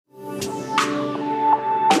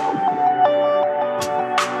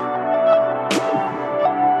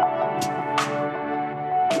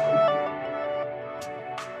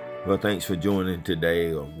Well, thanks for joining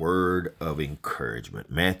today. A word of encouragement.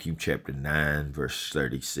 Matthew chapter 9, verse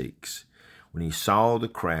 36. When he saw the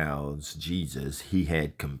crowds, Jesus, he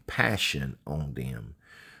had compassion on them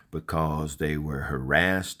because they were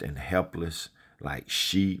harassed and helpless like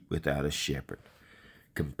sheep without a shepherd.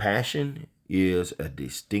 Compassion is a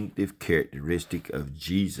distinctive characteristic of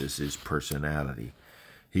Jesus' personality.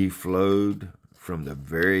 He flowed from the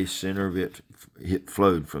very center of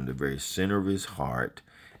his heart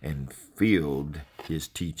and filled his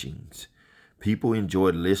teachings. People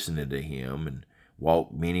enjoyed listening to him and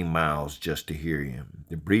walked many miles just to hear him.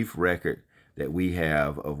 The brief record that we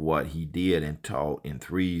have of what he did and taught in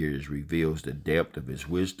 3 years reveals the depth of his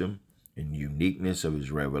wisdom and uniqueness of his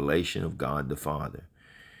revelation of God the Father.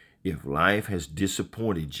 If life has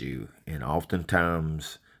disappointed you, and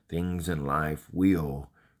oftentimes things in life will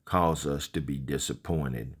cause us to be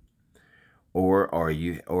disappointed, or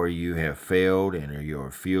you have failed and you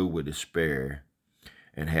are filled with despair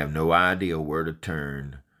and have no idea where to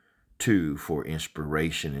turn to for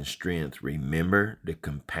inspiration and strength, remember the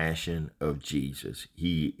compassion of Jesus.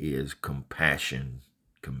 He is compassionate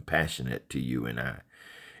to you and I.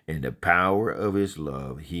 And the power of his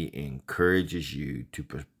love, he encourages you to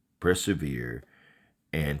persevere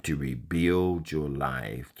and to rebuild your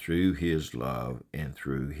life through his love and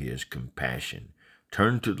through his compassion.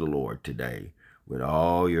 Turn to the Lord today with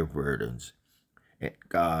all your burdens. And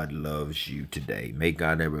God loves you today. May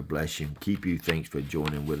God ever bless you and keep you. Thanks for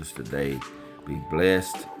joining with us today. Be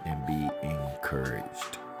blessed and be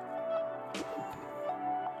encouraged.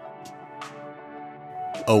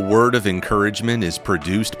 A Word of Encouragement is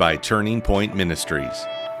produced by Turning Point Ministries.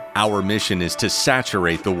 Our mission is to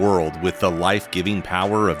saturate the world with the life-giving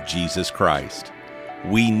power of Jesus Christ.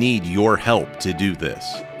 We need your help to do this.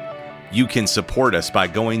 You can support us by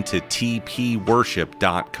going to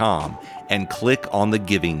tpworship.com and click on the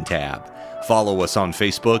Giving tab. Follow us on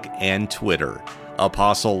Facebook and Twitter.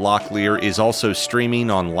 Apostle Locklear is also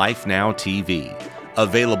streaming on Life Now TV.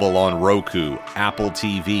 Available on Roku, Apple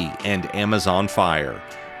TV, and Amazon Fire.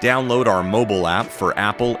 Download our mobile app for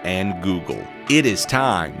Apple and Google. It is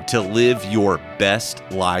time to live your best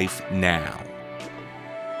life now.